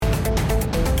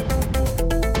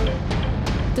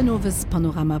Den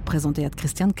Owes-Panorama präsentiert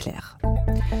Christian Claire.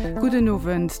 Guten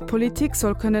Abend. Politik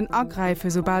soll können angreifen,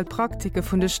 sobald Praktiken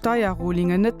von den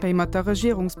Steuerrulingen nicht bei der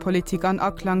Regierungspolitik an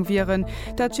Anklang wären.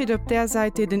 Das steht auf der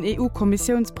Seite den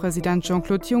EU-Kommissionspräsident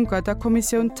Jean-Claude Juncker der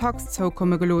Kommission Tax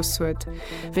zukommen gelost hat.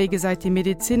 Wege seit die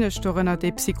medizinisch oder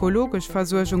die psychologische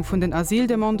Versorgung von den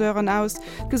Asildemandeuren aus,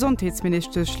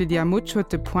 Gesundheitsminister Lydia Mutsch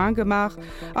hat den Point gemacht,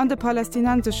 an der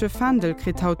palästinensische Fandel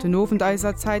kriegt heute Abend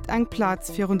eiser Zeit einen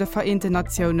Platz für die Vereinten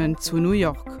Nationen zu New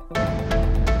York.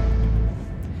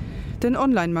 Den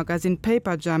Online-Magazin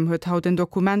Paper Jam huet haut ein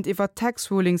Dokument iwwer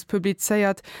Tax-Rulings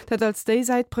publizeiert, dat als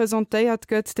Dayside präsentéiert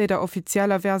gëtt, déi der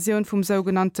offizieller Version vum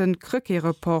sogenannten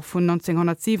Krücke-Report vun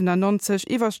 1997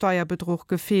 iwwer Steuerbetrug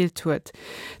gefehlt huet.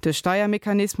 De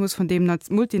Steuermechanismus, von dem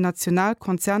multinational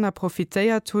Konzerner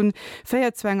profitéiert hunn,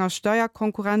 féiert zwänger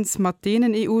Steuerkonkurrenz mat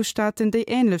denen EU-Staaten déi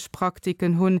ähnlech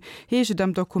Praktiken hunn, heget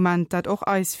am Dokument dat och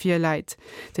eis fir leit.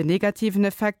 Den negativen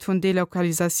Effekt vun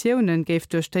Delokalisationen géif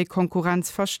durch déi Konkurrenz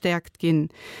verstärkt gin.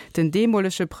 Den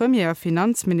demolesche Premier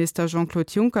Finanzminister Jean-Claude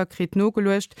Juncker krit no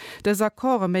gelecht, des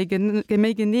Akkorde méi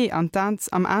gené an Tanz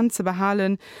am An ze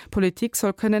behalen, Politik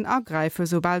soll können ergreifen,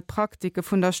 sobald Praktike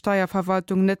vun der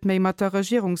Steuerverwaltung net méi mat der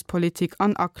Regierungspolitik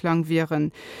an Anklang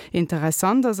wären.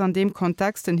 Interessant ist an dem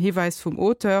Kontext den Hinweis vom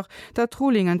Autor, dat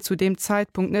Rulingen zu dem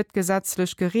Zeitpunkt net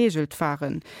gesetzlich geregelt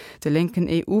waren. Der linken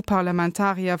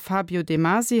EU-Parlamentarier Fabio De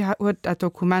Masi hat das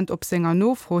Dokument op Sänger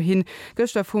Nofro hin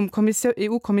gestern vom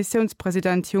EU-Kommissionspräsident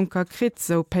Juncker krit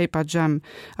so Paper Jam.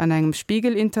 An einem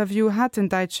Spiegel-Interview hat den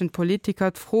deutschen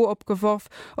Politiker froh abgeworfen,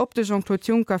 ob de Jean-Claude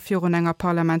Juncker für enger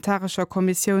parlamentarischer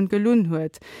Kommission gelungen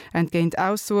huet. Entgehend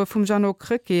Aussage vom Jano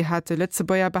Krücke hatte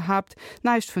Letzebäuer behauptet,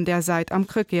 nicht von der Seite am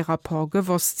Krücke-Rapport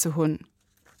gewusst zu hun.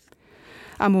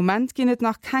 Am Moment ginnet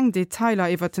nach kein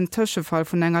Detailer iwwer den Tëschefall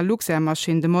vun enger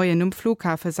Luxairmaschine de Moien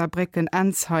Flughafen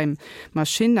Saarbrücken-Ensheim.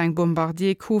 Maschine eng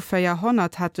Bombardier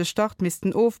Q400 hatte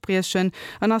Startmisten ofbrieschen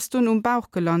an ass dun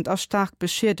Bauch geland a stark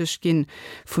beschädigt ginn.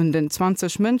 Vun den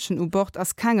 20 Mënschen Bord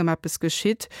ass kegem Appes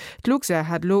geschitt. D'Luxair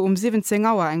hat lo 17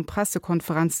 Auer eng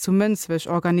Pressekonferenz zu Münzwech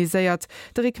organiséiert,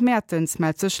 Rick Mertens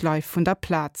meldt sech live vun der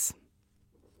Platz.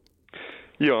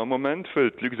 Ja, am Moment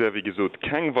fällt Luxair wie gesot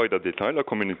keng weiter Detailer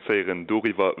kommunizieren,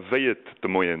 darüber wéiet de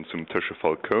Moien zum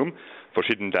Tëschefall kom.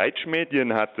 Verschiedene Deutsche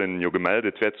Medien hatten jo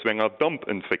gemeldet, wer zu enger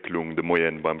Dampfentwicklung de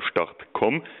Moien beim Start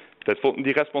kom. Das wollten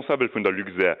die Responsabel von der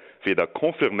Luxair weder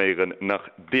konfirmieren noch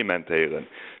dementieren.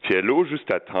 Für lo just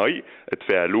Datei, et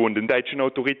wär lo den deutschen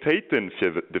Autoritäten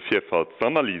für de Vierfall zu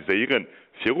analysieren.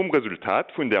 Für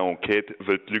Resultat von der Enquete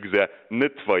wird Luxair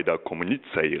nicht weiter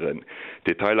kommunizieren.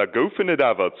 Detailer goufen net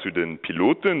awer zu den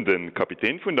Piloten, den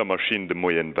Kapitän von der Maschine de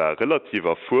Moyen war relativ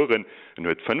erfuhren und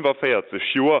huet 45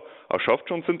 Joer, schafft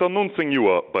schon sind 19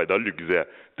 Joer bei der Luxair.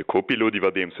 Der Co-Pilot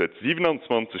iwwer dem seit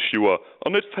 27 Joer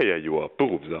an net 4 Joer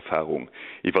Berufserfahrung.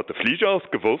 Iwer der Flieger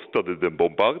ausgewusst, dat er den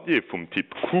Bombardier vom Typ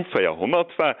Q400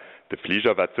 war. Der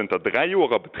Flieger war unter 3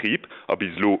 Joer Betrieb, a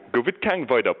bislo gowet kein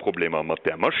weiter Probleme mat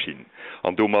der Maschine.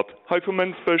 An domat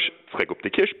Heufemensbech zräg op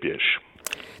de Kirchbiersch.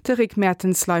 Rick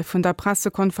Mertens live von der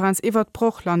Pressekonferenz iwwer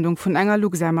Bruchlandung vun enger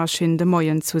Luxairmaschine de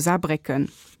Moyen zu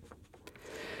Saarbrücken.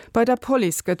 Bei der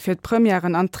Police gëtt fir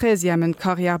d'Premieren an Tresiemen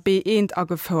Karriere B1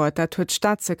 agefauert, dat huet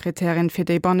Staatssekretärin fir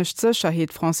déi bannecht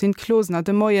Sicherheet Francine Klosner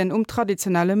de Moyen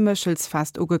traditionelle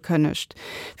Mëchelsfest ugekënnecht.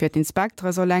 Fir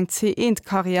d'Inspektre soll eng C1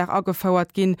 Karriere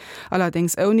agefauert ginn,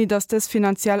 allerdings oni dats des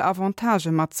finanziell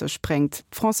Avantage matze sprengt.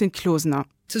 Francine Klosner.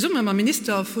 Ze Summe ma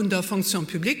Minister vun der Fonction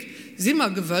Publique simmer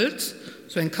gewëlt,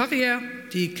 so eng Karriere,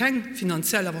 die keng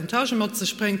finanziell Avantage matze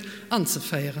sprengt,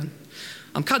 anzufeieren.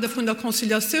 Am Kader vun der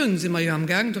Konziliation sind wir ja am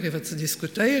Gang, darüber zu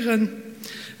diskutieren.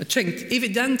 Es schenkt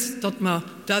evident, dass man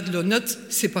das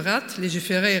nicht separat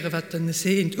legiferieren, was den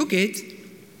C1 angeht.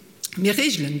 Wir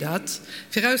regeln das,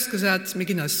 vorausgesetzt, wir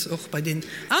gehen es auch bei den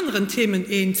anderen Themen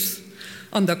eins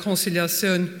an der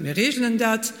Konziliation, wir regeln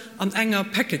das an enger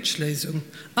Package-Lesung,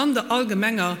 an der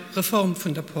allgemeinen Reform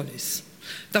von der Police.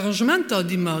 Die Arrangementer,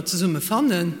 die wir zusammen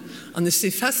fanden, und ich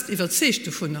sehe fest überzeugt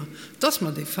davon, dass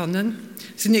wir die fanden,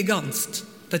 sind nicht ganz.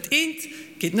 Das eine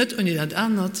geht nicht ohne das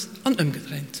andere und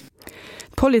umgedreht.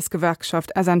 Police-Gewerkschaft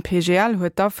SNPGL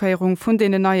huet d'Afféierung vun dee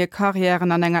neue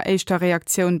Karrieren an enger éischter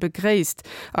Reaktion begréist.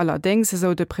 Allerdings,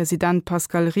 so de Präsident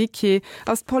Pascal Riquier,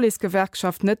 ass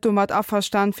d'Police-Gewerkschaft net mat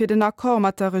averstand fir den Akkor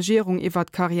mat der Regierung iwwer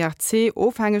Karriere C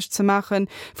ofhängig ze machen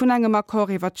vun engem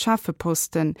Akkor iwwer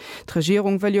d'Schaffeposten.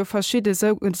 D'Regierung will jo verschiedene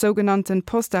sogenannten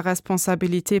Post der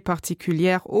Responsabilité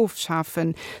partikulière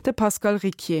aufschaffen. De Pascal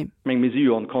Riquier. Meng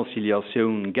Mesure an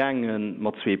Konziliation gangen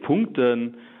mat 2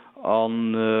 Punkten.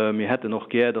 an mir hätte noch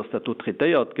gern, dass der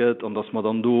treiert geht und dass man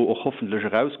dann auch hoffentlich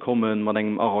rauskommen mit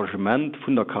einem Arrangement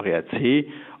von der KRC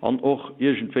an auch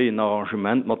irgendwie ein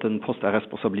Arrangement mit den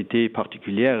Postresponsabilité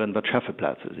partikulären wat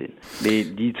Chefeplätze sinn.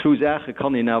 Die zwei Sachen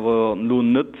kann ich aber nur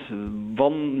nicht,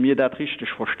 wann mir das richtig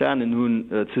verstehen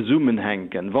nun zu summen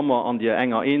hängen. Wenn man an die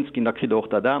enger eins gehen, dann kriegt auch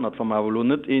der dann, wenn man aber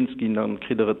nicht eins gehen, dann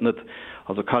kriegt es nicht.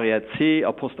 Also KRC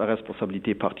a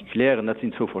Postresponsabilité partikulären, das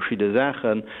sind so verschiedene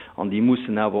Sachen, an die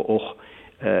müssen aber auch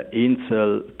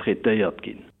einzeln treiert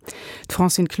gehen.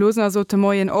 Francine Klosner sollte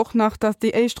moien auch nach, dass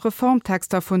die echt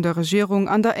Reformtexter von der Regierung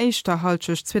an der echter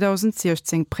Haltschech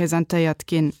 2016 präsentiert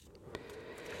gin.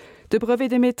 De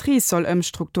Brevet de Maîtrise soll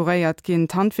strukturiert gin.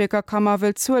 Die Handwerkerkammer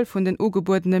will 12 von den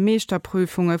ugebotene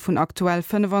Meesterprüfungen von aktuell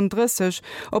 35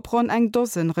 op rund eng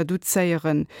Dosen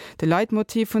reduzieren. De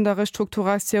Leitmotiv von der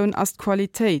Restrukturation ist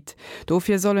Qualität.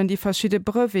 Dafür sollen die verschiedenen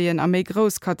Breveten an méi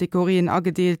Großkategorien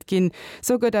angedeelt gin,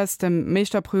 so geht es dem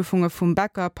Meesterprüfungen vom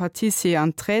Bäcker, Patissier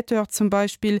und Traiteur zum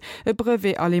Beispiel e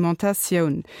Brevet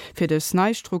Alimentation. Für das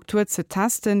neue Struktur zu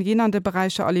testen, gehen an de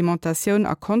Bereiche Alimentation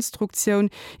und Konstruktion,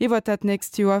 iwwer dat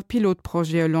nächst Jahr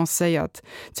Pilotprojekt lancéiert.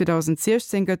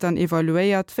 2016 gëtt dann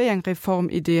evaluéiert, wéi eng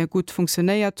Reformidee gut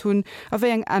funktionéiert hunn, a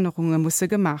wéi eng Änderungen musse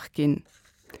gemacht gin.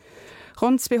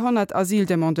 Rund 200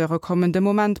 Asyldemandeure kommen de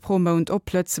Moment pro Monat op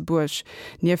Plötzeburg.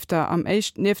 Nief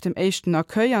dem echten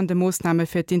Accueil an de Maßnahme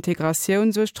fir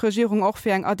d'Integration socht die Regierung auch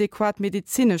fir eng adäquat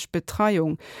medizinisch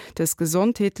Betreuung. Des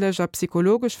gesundheitlich a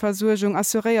psychologisch Versorgung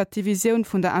assuréiert die Vision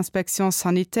vun der Inspektion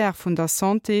sanitaire vun der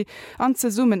Santé an ze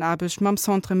Summenarbeit mam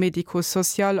Centre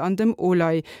Medico-Social an dem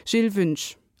Olai, Gilles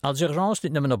Wünsch. Als Urgence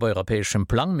nicht nur auf europäischem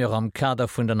Plan, mehr am Kader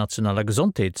von der nationalen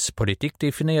Gesundheitspolitik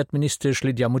definiert Minister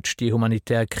Lydia Mutsch die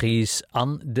humanitäre Krise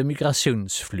an den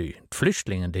Migrationsflü. Die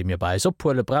Flüchtlinge, die wir bei uns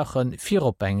abholen, brauchen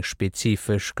für eine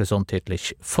spezifische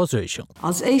gesundheitliche Versorgung.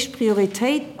 Als erste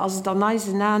Priorität, also der neue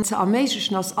Nahen zu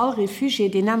ermöglichen, dass alle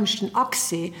Refugiés dynamischen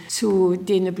Access zu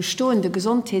den bestehenden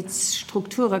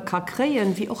Gesundheitsstrukturen kann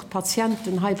kreieren, wie auch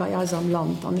Patienten hier bei uns am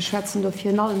Land. Und ich schätze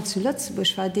dafür allen zu Lützburg,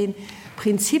 weil den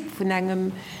Prinzip von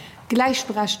einem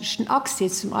gleichberechtigten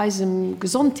Access zum unserem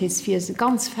Gesundheitswesen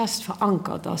ganz fest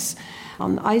verankert ist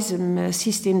an unserem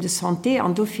System de Santé.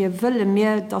 Und dafür wollen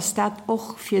wir, dass das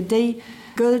auch für die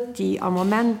gilt, die am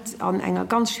Moment an einer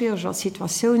ganz schwierigen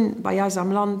Situation bei uns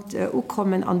am Land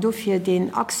kommen und dafür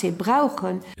den Access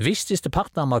brauchen. Wichtig ist der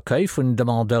Partner am Accueil von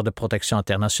Demandeur de Protection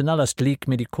Internationale als die Ligue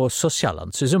Medico-Social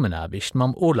an Zusammenarbeit mit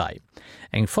dem Olai.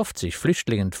 Eng 50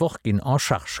 Flüchtlinge d'woch ginn en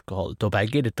charge geholt. Dabei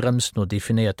geht es darum, nur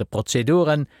definierte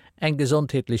Prozeduren, eng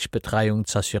gesundheitliche Betreuung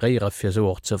zu assurieren, für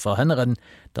so zu verhindern,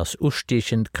 dass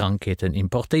ausstechend Krankheiten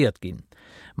importiert gehen.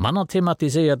 Man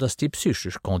thematisiert, dass die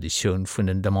psychische Kondition von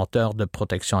den Demandeurs de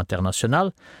Protection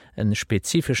Internationale einen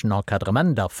spezifischen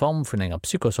Encadrement der Form von einer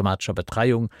psychosomatischer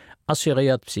Betreuung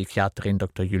assuriert Psychiaterin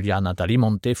Dr. Juliana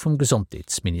Dalimonte vom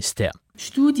Gesundheitsministerium.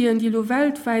 Studien, die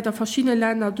weltweit in verschiedenen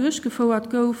Ländern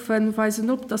durchgeführt wurden, weisen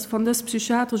auf, dass von das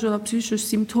psychiatrische oder psychische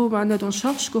Symptome nicht in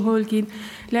Charge geholt gehen.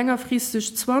 Längerfristig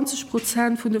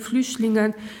 20% von den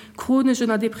Flüchtlingen chronische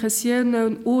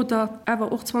Depressionen oder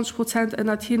aber auch 20%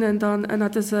 einer Tienen dann einer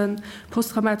diesen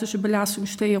posttraumatischen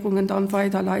Belastungsstörungen dann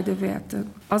weiterleiden werden.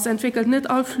 Also entwickelt nicht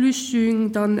alle Flüchtlinge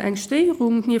dann eine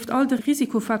Störung, nicht alle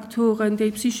Risikofaktoren,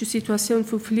 die psychische Situation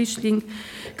von Flüchtlingen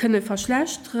können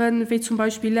verschlechtern, wie zum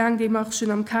Beispiel lang die Marschen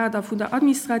am Kader von der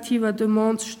administrativen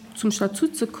Demande zum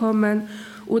Statut zu kommen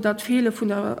oder die Fehler von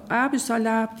der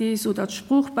Arbeitserlaubnis oder die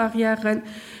Spruchbarrieren,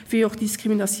 wie auch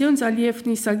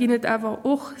Diskriminationserlebnisse, gibt aber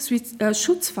auch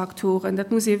Schutzfaktoren. Das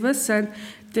muss ich wissen,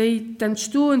 die den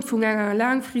Entstehen von einer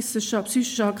langfristigen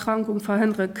psychischen Erkrankung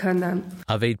verhindern können.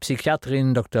 Aber die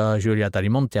Psychiaterin Dr. Julia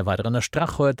Dalimonte weiteren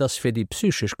erstrache, dass für die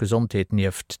psychische Gesundheit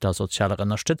neben der sozialen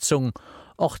Unterstützung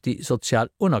auch die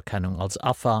Sozialunerkennung als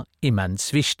AFA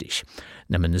immens wichtig.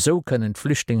 Nämlich so können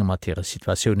Flüchtlinge mit ihren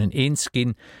Situationen eins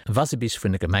gehen, was sie bis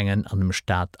von den Gemengen an dem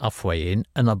Staat Afwayen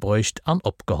bräuchte an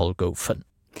abgeholt goufen.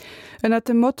 Ennner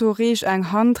dem Motto Reech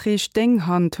eng Hand Reech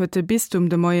Denghand huet de Bistum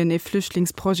de Moien e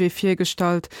Flüchtlingsprojekt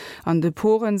firstalt. An de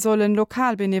Poren sollen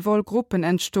lokal benevol Gruppen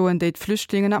entstoen, déi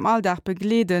Flüchtlingen am Alldach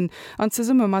begleden, an ze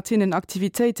Summe Martinen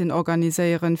Aktivitäten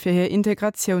organiséieren, fir her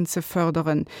Integration ze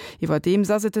förderen. Iwer dem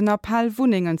sa se den Appell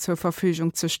Wuningen zur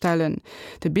Verfügung zu stellen.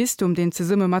 De Bistum, den ze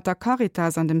Summe mat der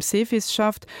Caritas an dem Sefis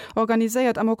schafft,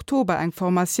 organiséiert am Oktober eng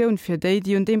Formatioun fir déi,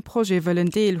 die und dem Projekt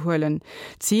wëllen deelhuelen.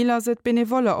 Zieler se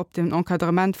benevoller op dem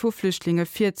Enkadrement vu Flüchtlinge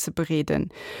 4 zu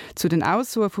bereden. Zu den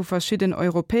Aussuchen von verschiedenen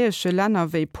europäischen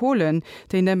Ländern wie Polen,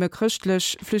 die nemme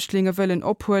christlich Flüchtlinge wollen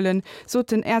abholen, so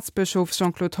den Erzbischof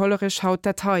Jean-Claude Hollerich haut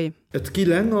Datei. Es gibt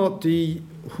Länder, die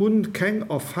haben keine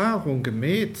Erfahrung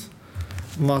gemäht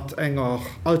mat enger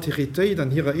Alteritéit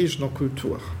an hireer egener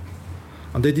Kultur.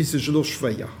 An déi diese lo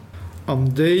schwéier.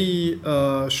 Am déi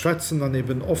schwätzen dann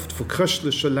eben oft vu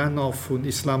christliche Länder vun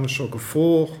islamischer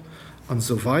Gefor an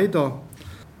so weiter.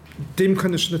 Dem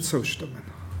kann ich net zustimmen.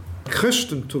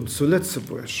 Christentum zu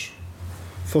Lützeburg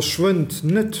verschwindt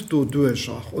net dodurch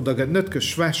oder get net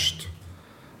geschwächt,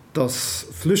 dass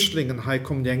Flüchtlingen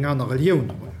hekommen, die eng an Religion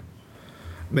hun.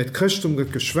 Mit Christum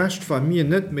get geschwächt war mir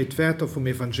net mit Werter vom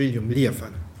Evangelium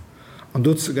liewen. An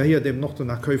dazu gehört dem noch den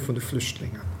Erkeu von den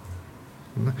Flüchtlingen.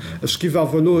 Es gibt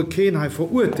aber keine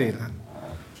verurteilen,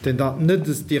 denn das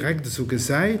nicht direkt so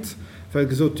gesagt, weil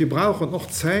gesagt, die brauchen noch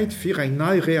Zeit für eine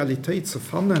neue Realität zu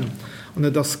finden.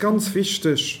 Und das ist ganz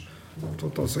wichtig,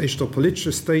 das ist das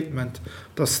politische Statement,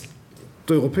 dass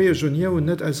die Europäische Union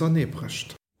nicht als Armee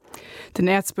bricht. Den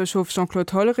Erzbischof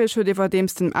Jean-Claude Hollerich huet iwwer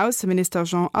dems dem Außenminister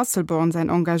Jean Asselborn sein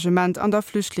Engagement an der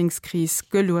Flüchtlingskrise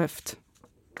geluft.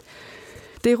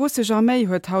 Die russische Armee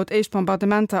huet haut eich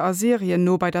Bombardementer a Syrien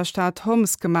no bei der Stadt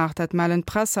Homs gemacht, hat mellen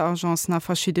Presseagenz nach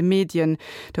verschiedene Medien.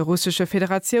 Der russische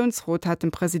Föderationsrat hat dem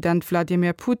Präsident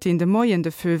Wladimir Putin de Moien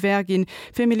defö wergin,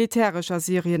 fir militärisch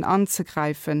Syrien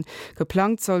anzugreifen.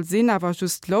 Geplant soll sinn awer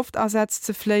just Luftersatz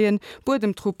ze fleien,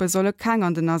 Bodentruppe solle keng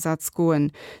an den Ersatz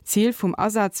goen. Ziel vum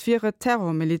Ersatz wäre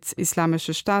Terrormiliz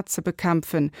Islamische Staat zu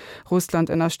bekämpfen. Russland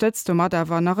unterstützt mat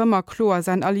awer nach immer klar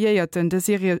sein Alliierten de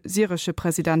syrische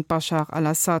Präsident Bashar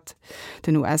al-Assad.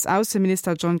 Den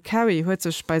US-Außenminister John Kerry huet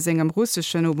sech bei segem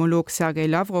russischen Homolog Sergei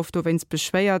Lavrov dowens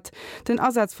beschwéiert, den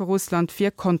Ersatz für Russland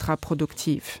fir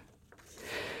kontraproduktiv.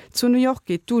 Zu New York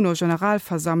geht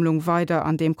d'UNO-Generalversammlung weiter.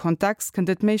 An dem Kontext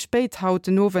kënnet méi spéit haut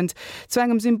den Novent zu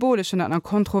engem symbolischen an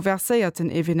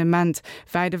kontroverséierten Evenement,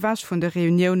 weide wasch vun de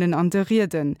Reunionen an de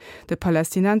Reden. De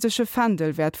palästinensische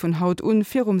Fandel werd vun Haut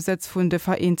fir Umsetz vun de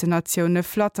Vereinte Nationune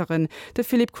flatteren, de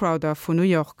Philip Crowder vu New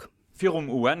York. Für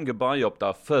UN-Gebäi op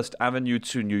der First Avenue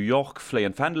zu New York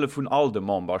fleien Fändele vun all de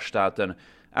Memberstaaten,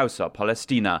 ausser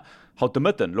Palästina. Haut de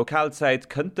Mëtten Lokalzeit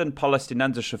kënnt den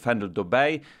palästinensische Fändel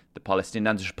dobäi, de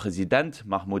palästinensische Präsident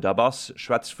Mahmoud Abbas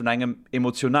schwätzt vun engem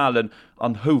emotionalen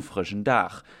an houfrechen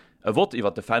Dach. Wort iwwer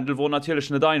de Fändel wo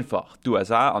natürlich net einfach. Die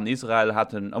USA an Israel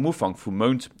hatten am Ufang vum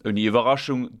Mond un die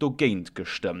Überraschung dogéint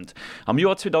gestimmt. Am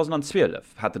Joar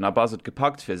 2012 hat Abbas et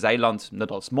gepackt fir Seiland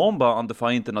net als Member an de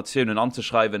Vereinte Nationen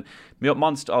anzuschreiben, mir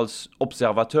manst als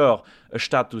Observateur e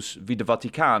Status wie de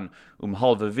Vatikan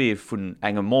halve weh vun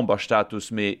engem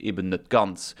Memberstatus mé eben net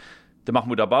ganz. De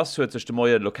Mahmoud Abbas huet sech de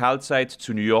moie Lokalzeit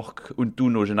zu New York und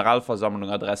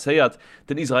d'UNO-Generalversammlung adressiert,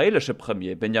 den israelsche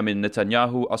Premier Benjamin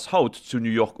Netanyahu ass Haut zu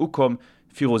New York ukom,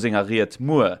 fir singeriert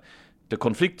Mue. De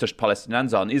Konflikt zwischen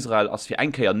Palästinenser an Israel ass fir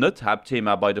enkeier net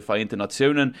Hauptthema bei de Vereinte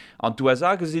Nationen, an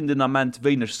d'USA gesinn den Amment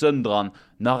wenig Sinn dran,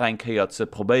 nach enkeier ze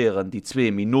probéieren, die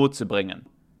 2 Minuten zu bringen.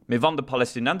 Me wann de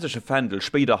palästinensische Fändel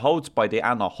später Haut bei de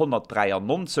einer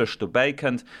 193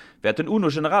 dobeikennt, werd den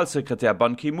UNO-Generalsekretär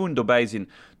Ban Ki-moon dobeisinn,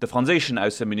 de franzesischen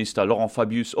Außenminister Laurent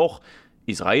Fabius och,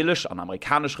 israelisch an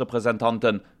amerikanisch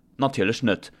Repräsentanten natürlich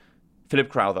net. Philip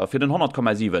Crowder für den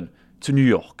 100,7 zu New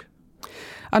York.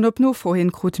 An op no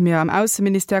vorhin krut mir am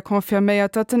Außenminister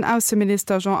konfirméiert, dat den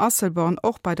Außenminister Jean Asselborn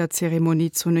auch bei der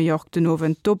Zeremonie zu New York den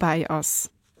Novent dobei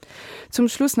ass. Zum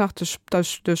Schluss nach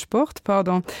der Sport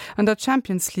an der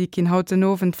Champions League in haut den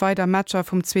Novent weiter Matcher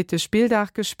vom 2.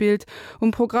 Spieldach gespielt.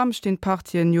 Programm stehen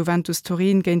Partien Juventus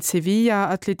Turin gegen Sevilla,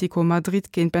 Atletico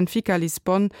Madrid gegen Benfica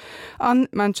Lissabon an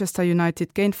Manchester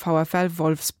United gegen VfL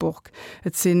Wolfsburg.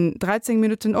 Et sind 13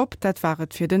 Minuten op, dat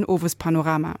waret für den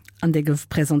Owes-Panorama. An der Gif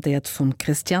präsentiert von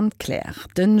Christian Clair.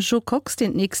 Den Jo Cox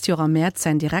den nächst Jahr am März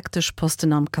sein direktes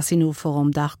Posten am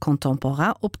Casinoforum d'Art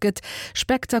Contemporain opget,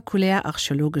 spektakulär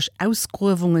archäologisch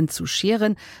Ausgrubungen zu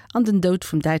scheren an den Tod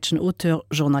vom deutschen Autor,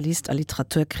 Journalist und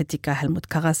Literaturkritiker Helmut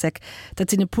Karasek,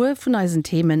 dat sine pur vun eisen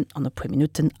Themen an ein paar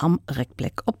Minuten am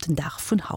Rückblick op den Dach von Haut.